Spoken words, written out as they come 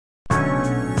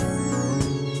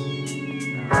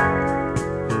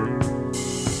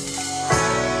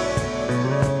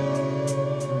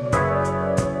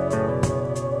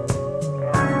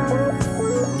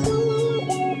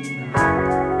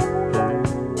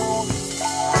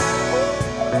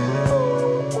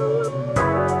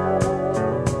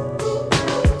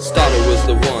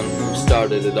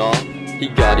started it all. He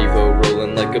got Evo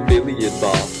rolling like a billiard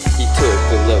ball. He took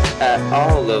a look at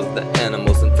all of the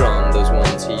animals, and from those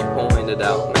ones he pointed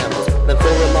out mammals. Then for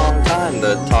a long time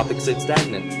the topic stayed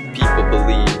stagnant. People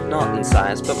believed not in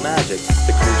science but magic.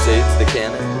 The crusades, the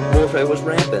cannon, warfare was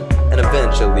rampant, and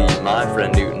eventually my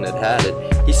friend Newton had it.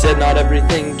 He said not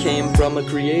everything came from a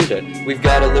creator. We've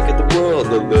got to look at the world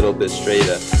a little bit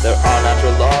straighter. There are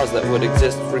natural laws that would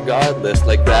exist regardless,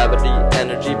 like gravity,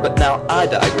 energy, but now I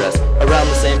digress. Around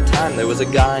the same time there was a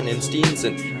guy named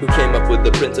Steenson who came up with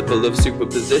the principle of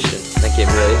superposition. Then came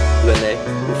Ray, Rene,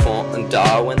 Buffon, and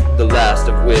Darwin, the last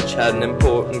of which had an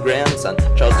important grandson.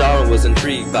 Charles Darwin was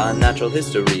intrigued by natural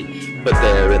history, but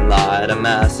therein lied a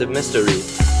massive mystery.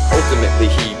 Ultimately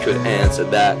he could answer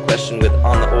that question with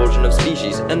On the Origin of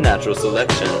Species and Natural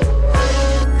Selection.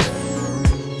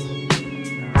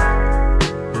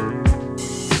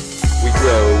 We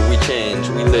grow, we change,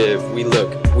 we live, we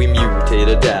look, we mutate,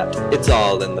 adapt, it's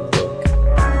all in the book.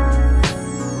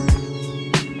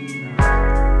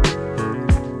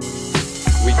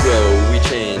 We grow, we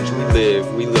change, we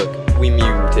live, we look, we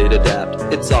mutate, adapt,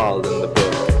 it's all in the book.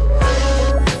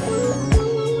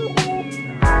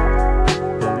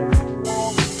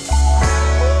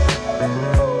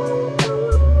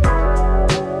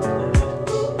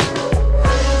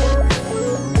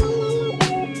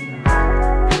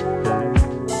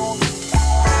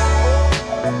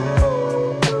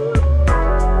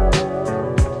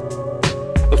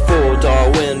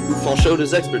 Buffon showed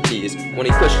his expertise when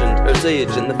he questioned Earth's age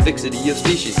and the fixity of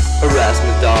species.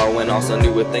 Erasmus Darwin also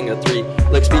knew a thing or three,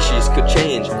 like species could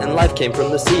change and life came from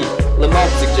the sea. Lamarck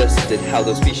suggested how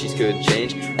those species could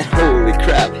change, and holy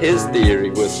crap, his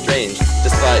theory was strange.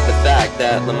 Despite the fact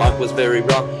that Lamarck was very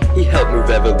wrong, he helped move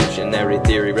evolutionary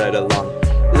theory right along.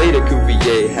 Later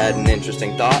Cuvier had an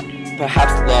interesting thought.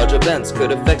 Perhaps large events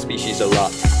could affect species a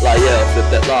lot. Lyell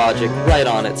flipped that logic right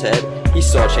on its head. He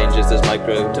saw changes as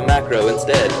micro to macro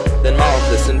instead. Then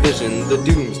Malthus envisioned the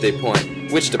doomsday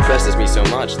point, which depresses me so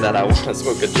much that I want to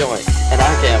smoke a joint. And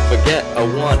I can't forget a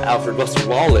one Alfred Russel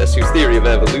Wallace, whose theory of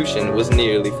evolution was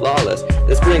nearly flawless.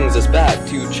 This brings us back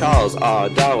to Charles R.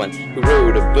 Darwin, who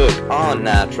wrote a book on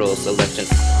natural selection,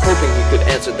 hoping he could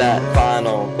answer that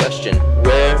final question: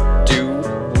 where do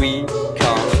we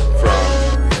come from?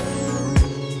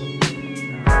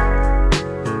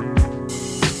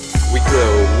 We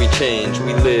grow, we change,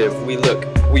 we live, we look,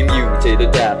 we mutate,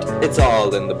 adapt, it's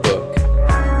all in the book.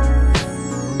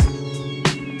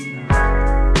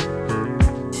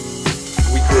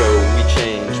 We grow, we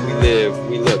change, we live,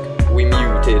 we look, we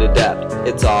mutate, adapt,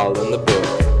 it's all in the book.